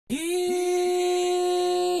We're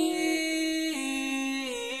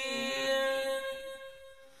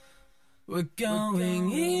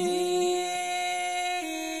going in.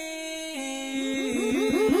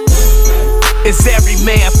 It's every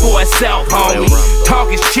man for himself, homie.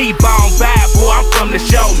 Talk is cheap, I don't vibe, boy, I'm from the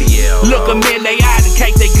show me. Look them in they eyes in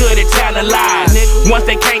case they good at telling lies. Once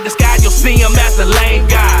they can't disguise, you'll see them as a lame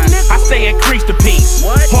guy. I say increase the peace,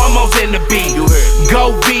 hormones in the beat.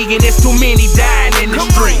 Go vegan, it's too many dying in the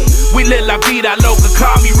street. We live la vida loca,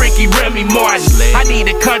 call me Ricky Remy Martin. I need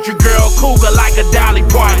a country girl, cougar like a Dolly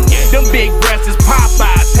Parton. Them big breasts is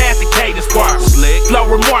Popeyes, past the Cater Spark. Flow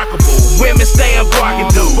remarkable, women stay bargain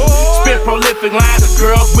dude. Spit prolific lines of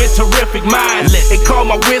girls with terrific minds. They call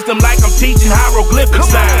my wisdom like I'm teaching hieroglyphic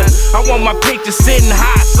signs. I want my picture sitting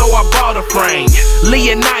high, so I bought a frame.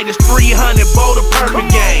 Leonidas 300, bought a perfect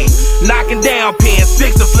game. Knocking down pins,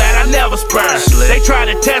 six a flat, I never spur. They try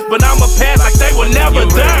to test, but I'ma pass like they were never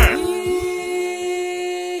done.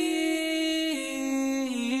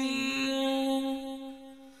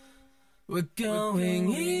 We're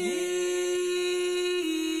going in.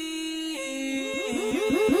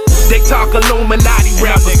 They talk Illuminati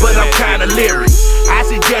rappers, but I'm kinda leery. I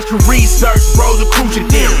suggest you research Rosicrucian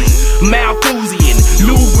theories. Malthusian,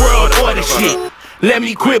 New World Order shit. Let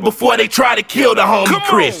me quit before they try to kill the homie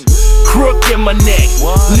Chris. Crook in my neck,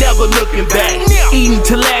 never looking back. Eating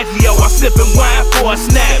tilapia while sipping wine for a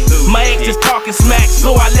snack. My ex is talking smack,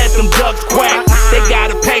 so I let them ducks quack. They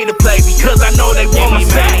gotta pay to play because I know they want my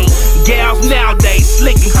fame. Gals nowadays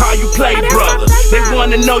slick and call you play brother. They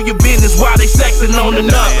wanna know your business while they sexing on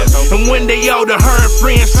another. And when they older, her and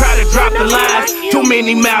friends try to drop the lines. Too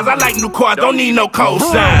many miles, I like new cars, don't need no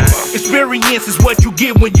cosign. Experience is what you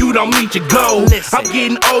get when you don't meet your goal. I'm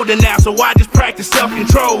getting older now, so I just practice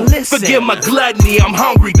self-control. Forgive my gluttony, I'm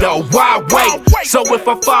hungry though, why wait? So if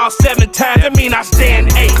I fall 7 times, that mean I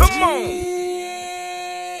stand 8. Come on.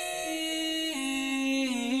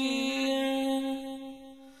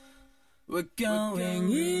 We're going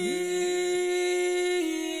in.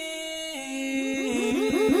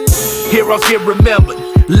 Heroes get remembered,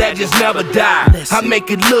 legends never die. I make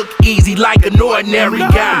it look easy like an ordinary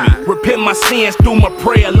guy. Repent my sins through my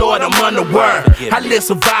prayer, Lord, I'm unaware. I live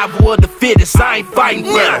survival of the fittest, I ain't fighting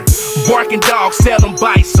fair. Barking dogs seldom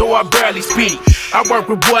bite, so I barely speak. I work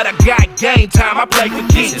with what I got, game time, I play for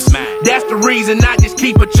keeps. That's the reason I just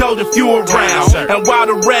keep a chosen few around. And while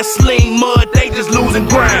the rest sling mud, they just losing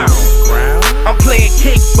ground. I'm playing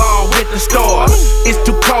kickball with the stars. It's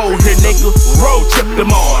too cold here, nigga. Road trip to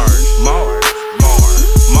Mars. Mars.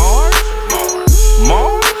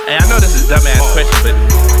 Hey, I know this is a dumbass question, but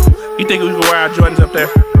you think we can wear our Jordans up there?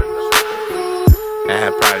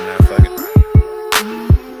 Probably not.